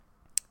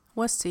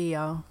What's tea,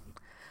 y'all?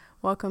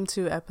 Welcome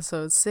to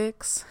episode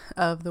 6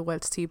 of the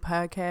What's Tea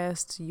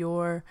podcast,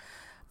 your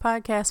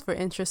podcast for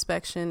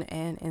introspection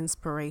and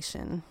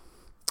inspiration.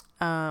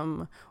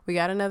 We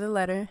got another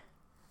letter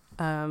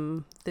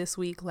last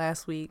week.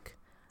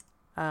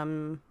 It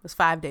was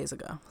 5 days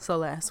ago, so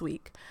last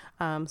week.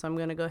 So I'm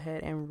going to go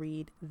ahead and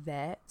read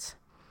that.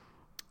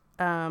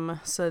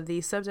 So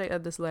the subject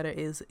of this letter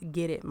is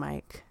Get It,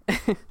 Mike.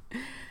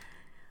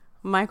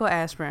 Michael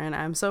Ashburn,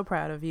 I'm so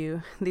proud of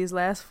you. These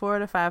last 4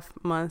 to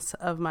 5 months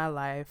of my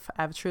life,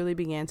 I've truly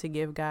began to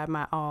give God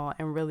my all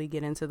and really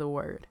get into the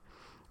Word.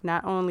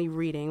 Not only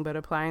reading, but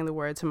applying the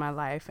Word to my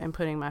life and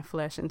putting my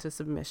flesh into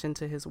submission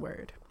to His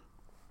Word.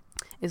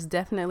 It's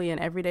definitely an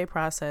everyday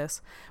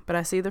process, but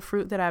I see the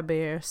fruit that I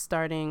bear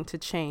starting to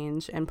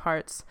change, and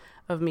parts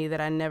of me that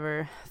I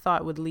never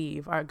thought would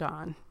leave are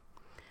gone.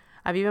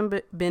 I've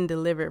even been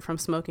delivered from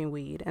smoking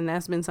weed, and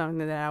that's been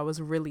something that I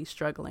was really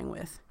struggling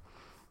with.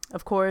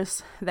 Of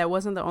course, that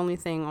wasn't the only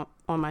thing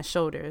on my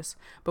shoulders,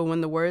 but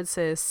when the word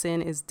says sin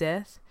is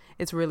death,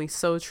 it's really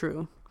so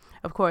true.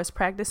 Of course,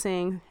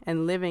 practicing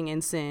and living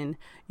in sin,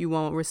 you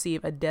won't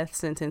receive a death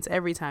sentence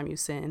every time you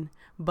sin,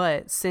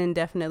 but sin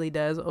definitely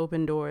does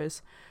open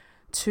doors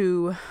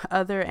to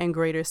other and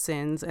greater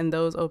sins, and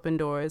those open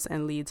doors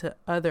and lead to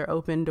other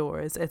open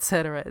doors,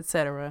 etc.,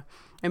 etc.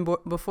 And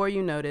before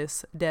you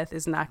notice, death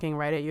is knocking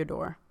right at your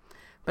door.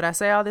 But I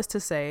say all this to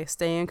say,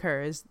 stay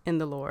encouraged in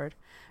the Lord,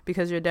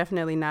 because you're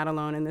definitely not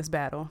alone in this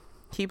battle.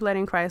 Keep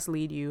letting Christ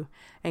lead you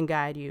and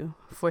guide you,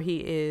 for He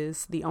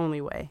is the only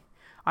way.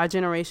 Our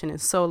generation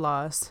is so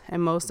lost,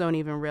 and most don't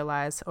even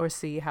realize or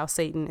see how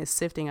Satan is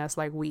sifting us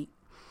like wheat.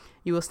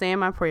 You will stay in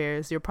my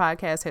prayers. Your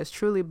podcast has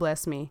truly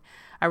blessed me.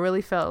 I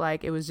really felt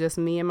like it was just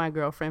me and my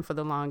girlfriend for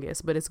the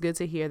longest, but it's good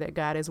to hear that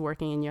God is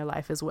working in your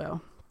life as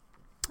well.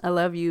 I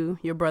love you,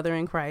 your brother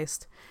in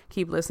Christ.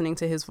 Keep listening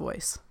to His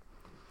voice.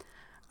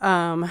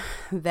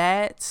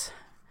 That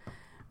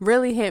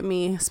really hit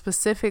me,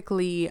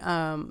 specifically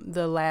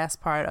the last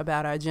part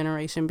about our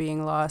generation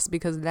being lost,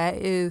 because that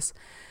is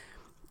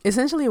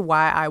essentially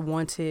why I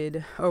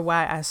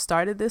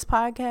started this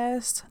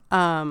podcast.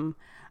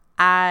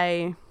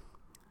 I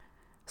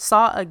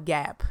saw a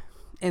gap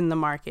in the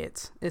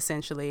market,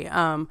 essentially.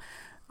 Our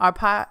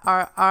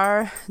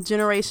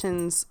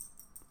generation's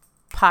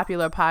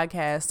popular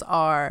podcasts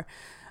are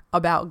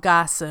about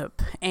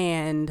gossip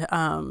and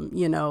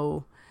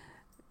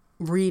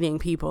reading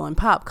people and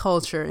pop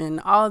culture and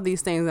all of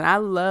these things. And I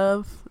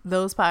love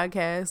those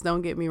podcasts.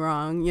 Don't get me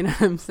wrong. You know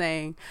what I'm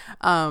saying?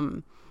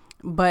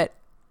 But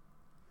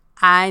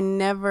I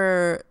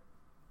never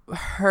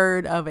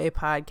heard of a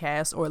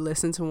podcast or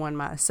listened to one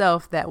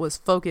myself that was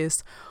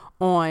focused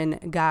on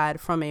God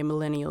from a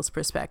millennial's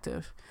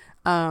perspective.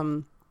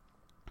 And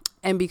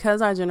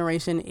because our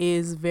generation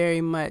is very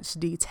much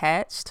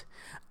detached,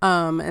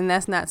 and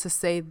that's not to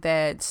say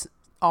that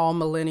all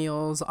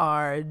millennials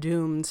are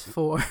doomed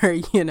for,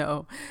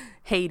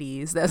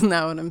 Hades. That's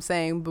not what I'm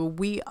saying. But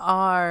we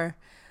are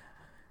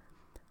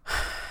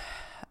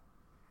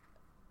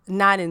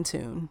not in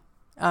tune,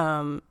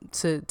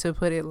 to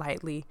put it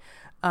lightly.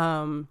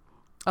 A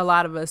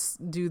lot of us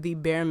do the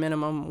bare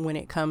minimum when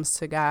it comes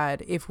to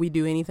God, if we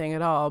do anything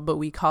at all, but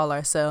we call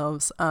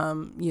ourselves,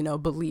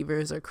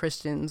 believers or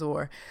Christians,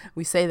 or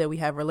we say that we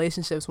have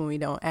relationships when we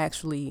don't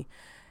actually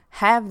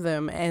have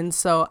them. And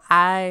so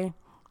I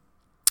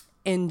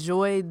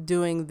enjoyed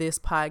doing this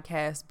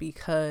podcast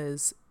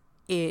because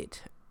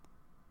it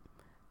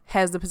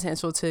has the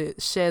potential to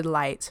shed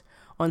light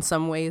on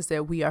some ways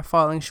that we are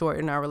falling short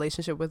in our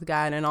relationship with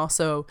God, and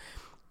also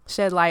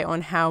shed light on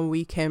how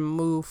we can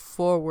move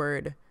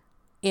forward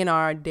in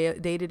our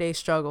day-to-day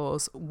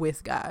struggles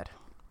with God.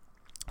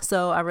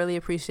 So I really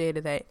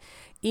appreciated that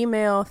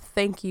email.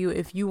 Thank you.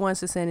 If you want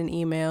to send an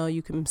email,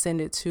 you can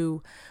send it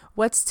to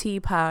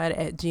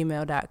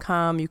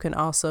whatsteapod@gmail.com. You can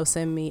also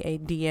send me a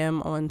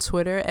DM on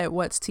Twitter at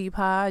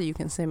whatsteapod. You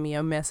can send me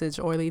a message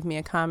or leave me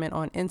a comment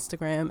on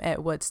Instagram at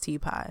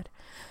whatsteapod.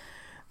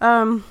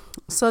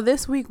 So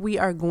this week we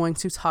are going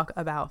to talk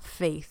about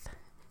faith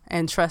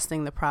and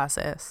trusting the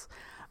process.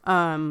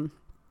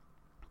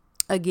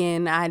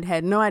 Again, I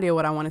had no idea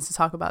what I wanted to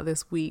talk about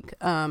this week.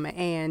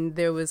 And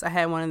I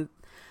had one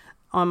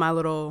on my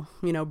little,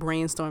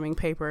 brainstorming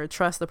paper.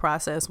 Trust the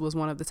process was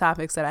one of the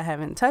topics that I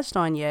haven't touched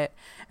on yet.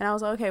 And I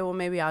was like, okay, well,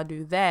 maybe I'll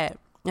do that.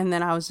 And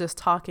then I was just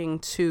talking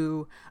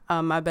to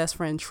my best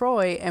friend,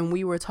 Troy, and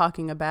we were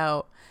talking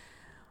about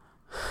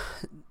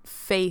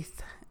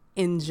faith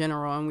in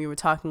general. And we were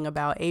talking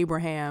about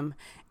Abraham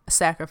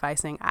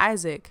sacrificing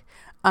Isaac.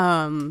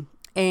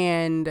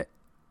 And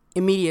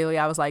immediately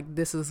I was like,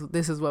 this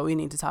is what we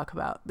need to talk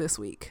about this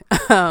week.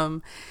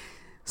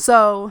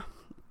 So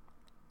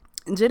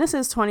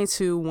Genesis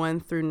 22,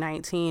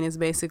 1-19 is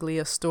basically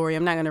a story.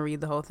 I'm not going to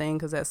read the whole thing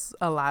because that's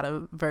a lot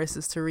of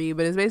verses to read,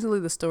 but it's basically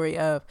the story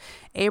of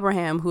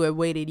Abraham, who had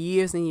waited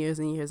years and years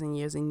and years and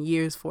years and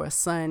years for a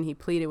son. He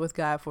pleaded with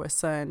God for a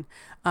son,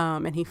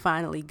 and he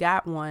finally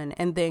got one.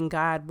 And then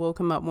God woke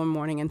him up one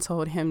morning and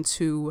told him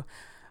to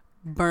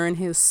burn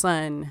his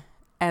son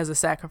as a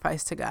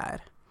sacrifice to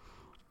God.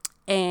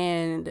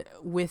 And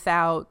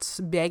without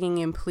begging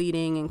and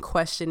pleading and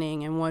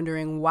questioning and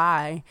wondering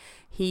why,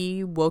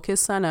 he woke his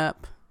son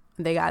up.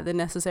 They got the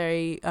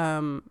necessary,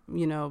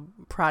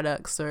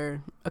 products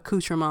or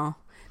accoutrement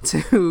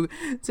to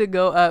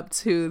go up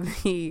to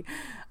the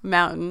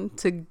mountain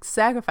to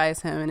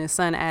sacrifice him. And his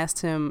son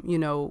asked him,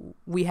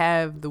 we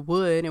have the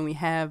wood and we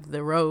have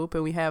the rope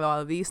and we have all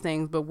of these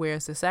things, but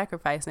where's the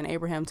sacrifice? And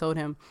Abraham told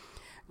him,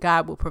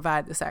 God will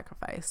provide the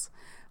sacrifice.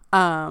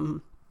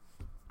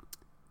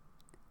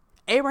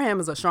 Abraham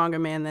is a stronger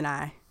man than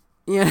I.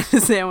 You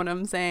understand what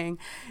I'm saying?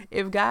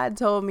 If God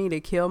told me to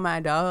kill my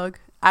dog,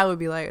 I would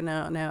be like,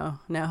 no,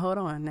 hold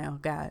on now,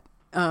 God.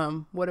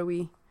 What are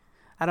we?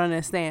 I don't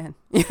understand.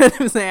 You know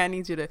what I'm saying? I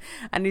need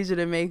you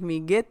to make me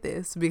get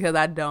this, because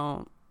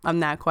I'm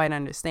not quite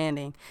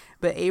understanding.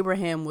 But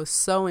Abraham was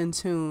so in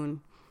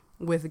tune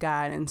with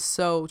God and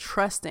so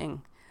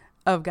trusting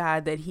of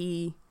God that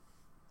he,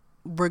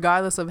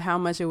 regardless of how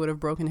much it would have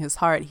broken his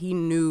heart, he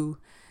knew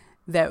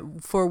that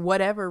for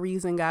whatever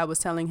reason God was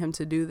telling him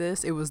to do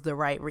this, it was the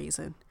right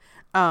reason.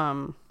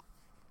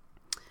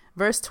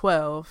 Verse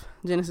 12,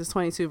 Genesis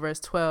 22, verse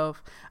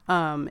 12,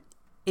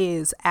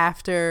 is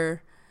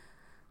after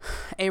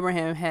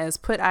Abraham has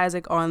put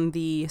Isaac on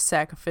the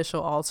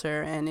sacrificial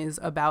altar and is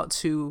about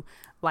to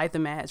light the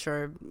match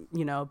or,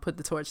 put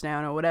the torch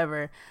down or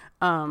whatever.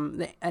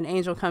 An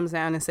angel comes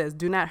down and says,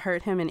 "Do not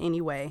hurt him in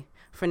any way,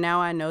 for now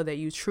I know that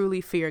you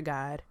truly fear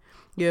God.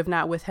 You have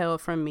not withheld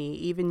from me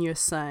even your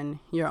son,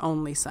 your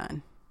only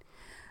son."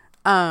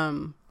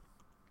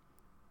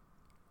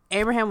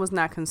 Abraham was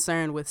not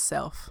concerned with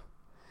self.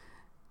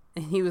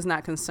 And he was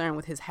not concerned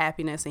with his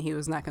happiness, and he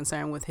was not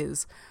concerned with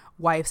his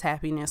wife's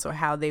happiness or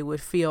how they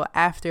would feel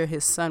after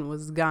his son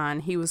was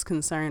gone. He was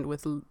concerned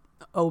with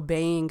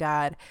obeying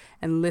God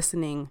and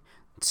listening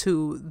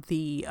to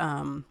the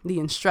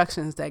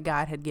instructions that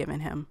God had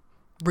given him,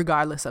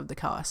 regardless of the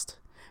cost,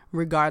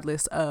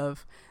 regardless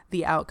of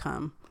the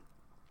outcome.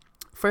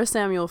 1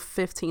 Samuel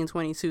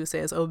 15:22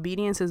 says,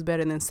 "Obedience is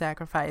better than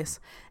sacrifice,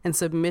 and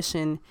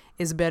submission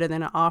is better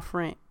than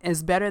offering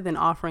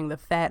the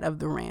fat of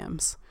the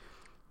rams."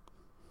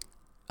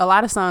 A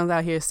lot of songs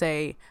out here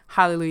say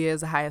hallelujah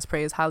is the highest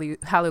praise,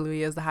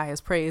 hallelujah is the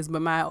highest praise.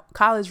 But my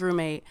college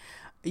roommate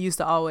used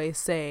to always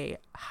say,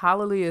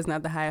 hallelujah is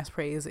not the highest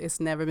praise. It's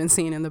never been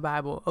seen in the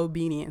Bible.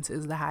 Obedience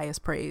is the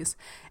highest praise.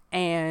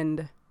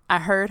 And I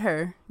heard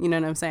her, you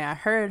know what I'm saying? I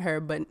heard her,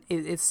 but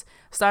it's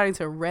starting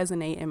to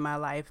resonate in my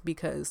life,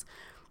 because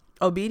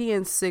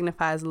obedience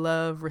signifies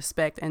love,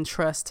 respect, and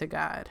trust to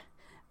God.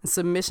 And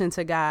submission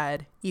to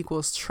God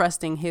equals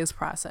trusting his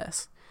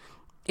process.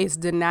 It's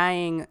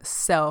denying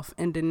self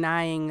and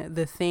denying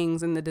the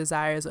things and the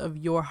desires of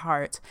your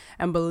heart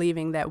and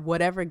believing that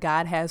whatever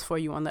God has for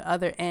you on the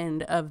other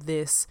end of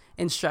this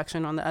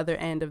instruction, on the other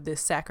end of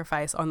this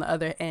sacrifice, on the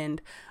other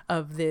end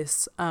of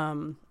this,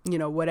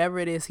 whatever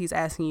it is he's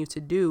asking you to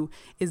do,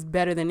 is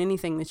better than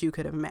anything that you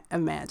could have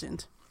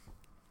imagined.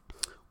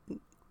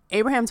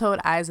 Abraham told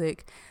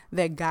Isaac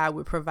that God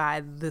would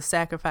provide the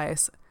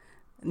sacrifice,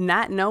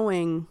 not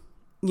knowing,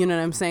 you know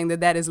what I'm saying,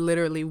 that is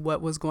literally what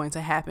was going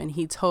to happen.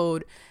 He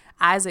told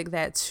Isaac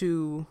that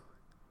to,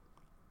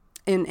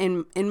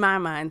 in my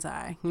mind's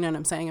eye, you know what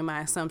I'm saying, in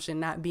my assumption,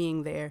 not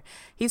being there,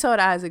 he told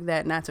Isaac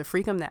that not to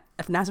freak him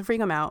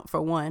out,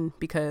 for one,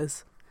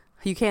 because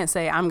you can't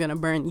say, I'm going to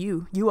burn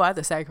you. You are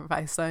the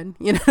sacrifice, son.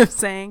 You know what I'm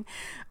saying?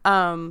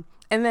 And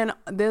then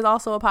there's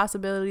also a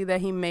possibility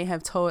that he may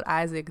have told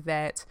Isaac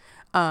that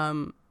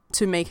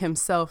to make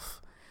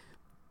himself,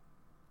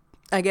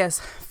 I guess,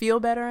 feel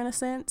better in a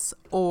sense,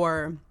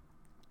 or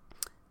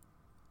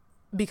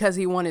because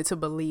he wanted to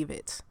believe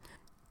it.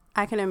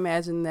 I can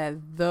imagine that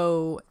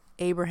though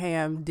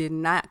Abraham did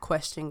not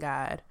question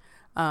God,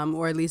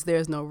 or at least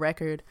there's no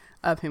record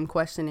of him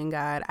questioning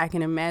God, I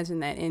can imagine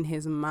that in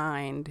his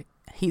mind,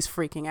 he's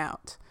freaking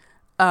out.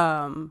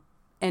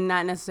 And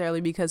not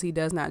necessarily because he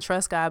does not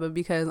trust God, but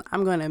because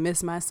I'm going to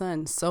miss my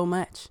son so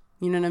much.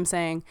 You know what I'm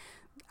saying?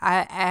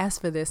 I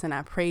asked for this and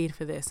I prayed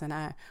for this and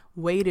I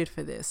waited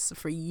for this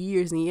for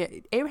years and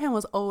years. Abraham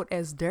was old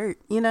as dirt,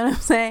 you know what I'm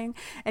saying?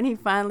 And he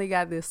finally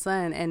got this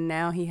son and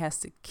now he has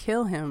to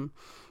kill him.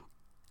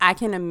 I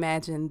can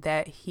imagine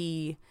that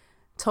he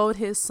told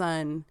his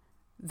son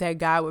that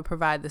God would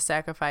provide the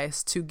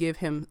sacrifice to give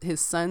him,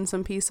 his son,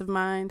 some peace of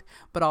mind,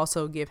 but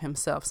also give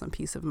himself some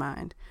peace of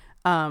mind.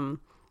 A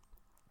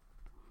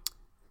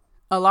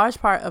large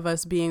part of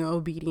us being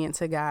obedient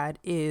to God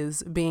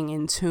is being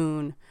in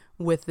tune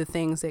with the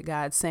things that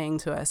God's saying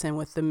to us and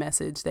with the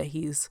message that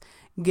he's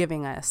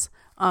giving us.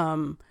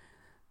 2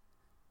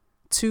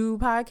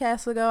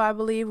 podcasts ago, I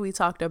believe, we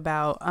talked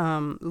about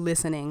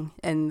listening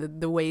and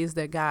the ways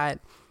that God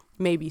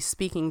may be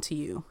speaking to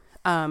you.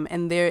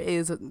 And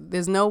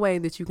there's no way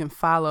that you can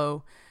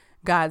follow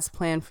God's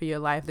plan for your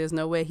life. There's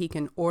no way he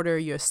can order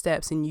your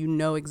steps and you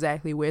know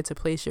exactly where to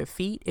place your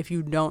feet if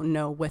you don't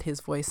know what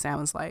his voice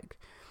sounds like.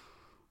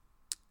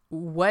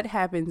 What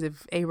happens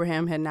if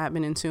Abraham had not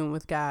been in tune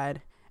with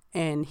God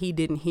and he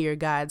didn't hear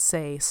God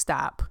say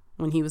stop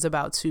when he was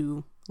about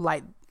to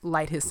light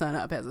light his son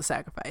up as a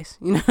sacrifice.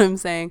 You know what I'm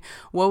saying?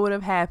 What would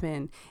have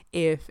happened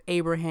if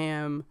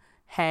Abraham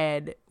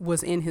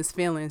was in his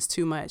feelings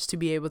too much to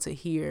be able to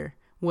hear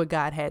what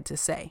God had to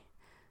say?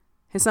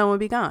 His son would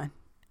be gone.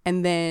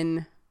 And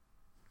then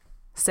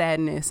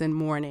sadness and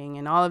mourning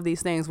and all of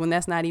these things, when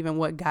that's not even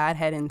what God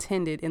had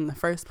intended in the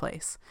first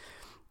place.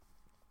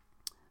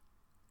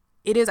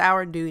 It is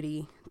our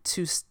duty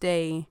to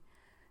stay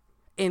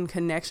in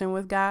connection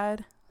with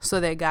God so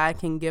that God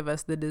can give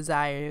us the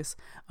desires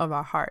of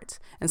our hearts,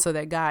 and so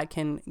that God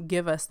can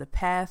give us the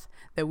path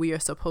that we are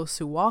supposed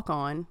to walk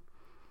on,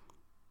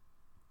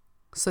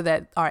 so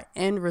that our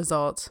end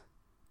result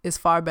is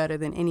far better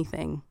than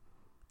anything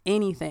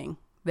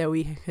that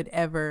we could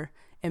ever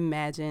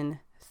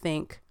imagine,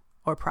 think,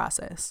 or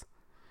process.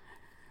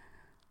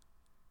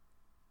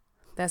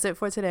 That's it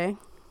for today.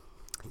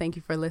 Thank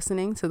you for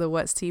listening to the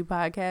What's Tea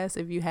podcast.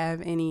 If you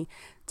have any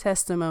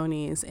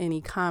testimonies,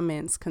 any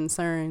comments,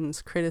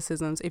 concerns,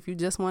 criticisms, if you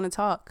just want to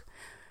talk,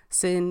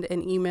 send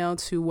an email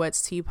to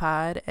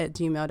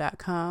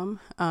whatsteapod@gmail.com.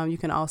 You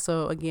can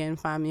also, again,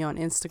 find me on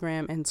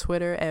Instagram and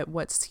Twitter at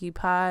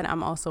whatsteapod.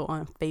 I'm also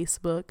on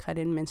Facebook. I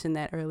didn't mention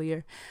that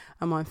earlier.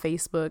 I'm on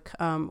Facebook,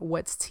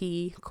 What's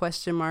Tea,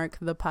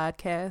 the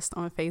podcast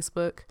on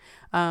Facebook.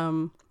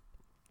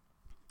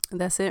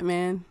 That's it,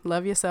 man.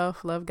 Love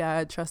yourself, love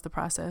God, trust the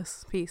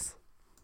process. Peace.